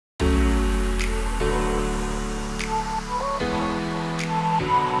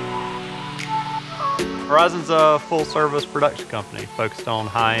Horizon's a full-service production company focused on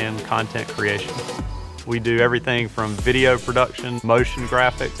high-end content creation. We do everything from video production, motion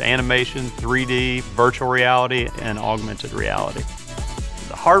graphics, animation, 3D, virtual reality, and augmented reality.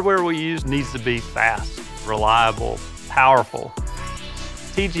 The hardware we use needs to be fast, reliable, powerful.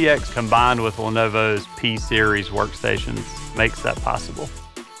 TGX combined with Lenovo's P-series workstations makes that possible.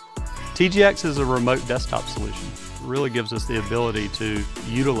 TGX is a remote desktop solution. It really gives us the ability to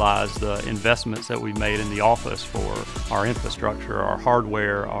utilize the investments that we've made in the office for our infrastructure, our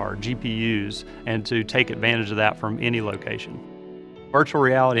hardware, our GPUs, and to take advantage of that from any location. Virtual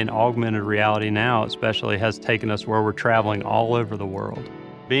reality and augmented reality now especially has taken us where we're traveling all over the world.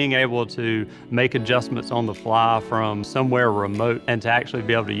 Being able to make adjustments on the fly from somewhere remote and to actually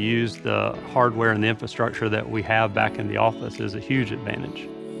be able to use the hardware and the infrastructure that we have back in the office is a huge advantage.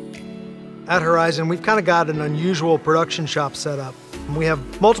 At Horizon, we've kind of got an unusual production shop set up. We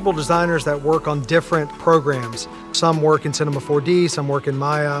have multiple designers that work on different programs. Some work in Cinema 4D, some work in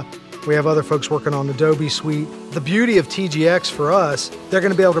Maya. We have other folks working on Adobe Suite. The beauty of TGX for us, they're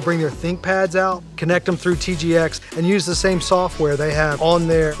going to be able to bring their ThinkPads out, connect them through TGX, and use the same software they have on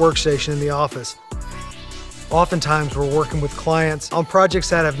their workstation in the office. Oftentimes, we're working with clients on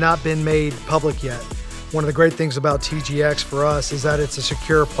projects that have not been made public yet. One of the great things about TGX for us is that it's a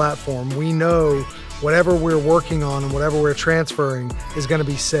secure platform. We know whatever we're working on and whatever we're transferring is going to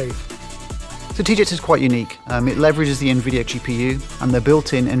be safe. So TGX is quite unique. It leverages the NVIDIA GPU and the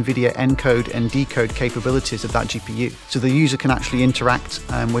built-in NVIDIA encode and decode capabilities of that GPU. So the user can actually interact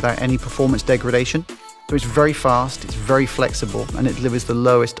without any performance degradation. So it's very fast, it's very flexible, and it delivers the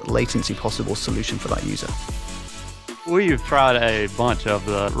lowest latency possible solution for that user. We've tried a bunch of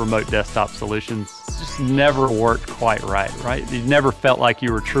the remote desktop solutions. It's just never worked quite right? You never felt like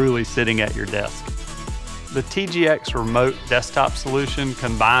you were truly sitting at your desk. The TGX remote desktop solution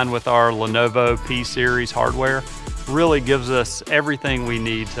combined with our Lenovo P-series hardware really gives us everything we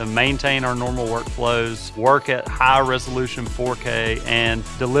need to maintain our normal workflows, work at high resolution 4K, and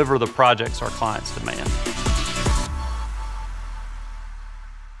deliver the projects our clients demand.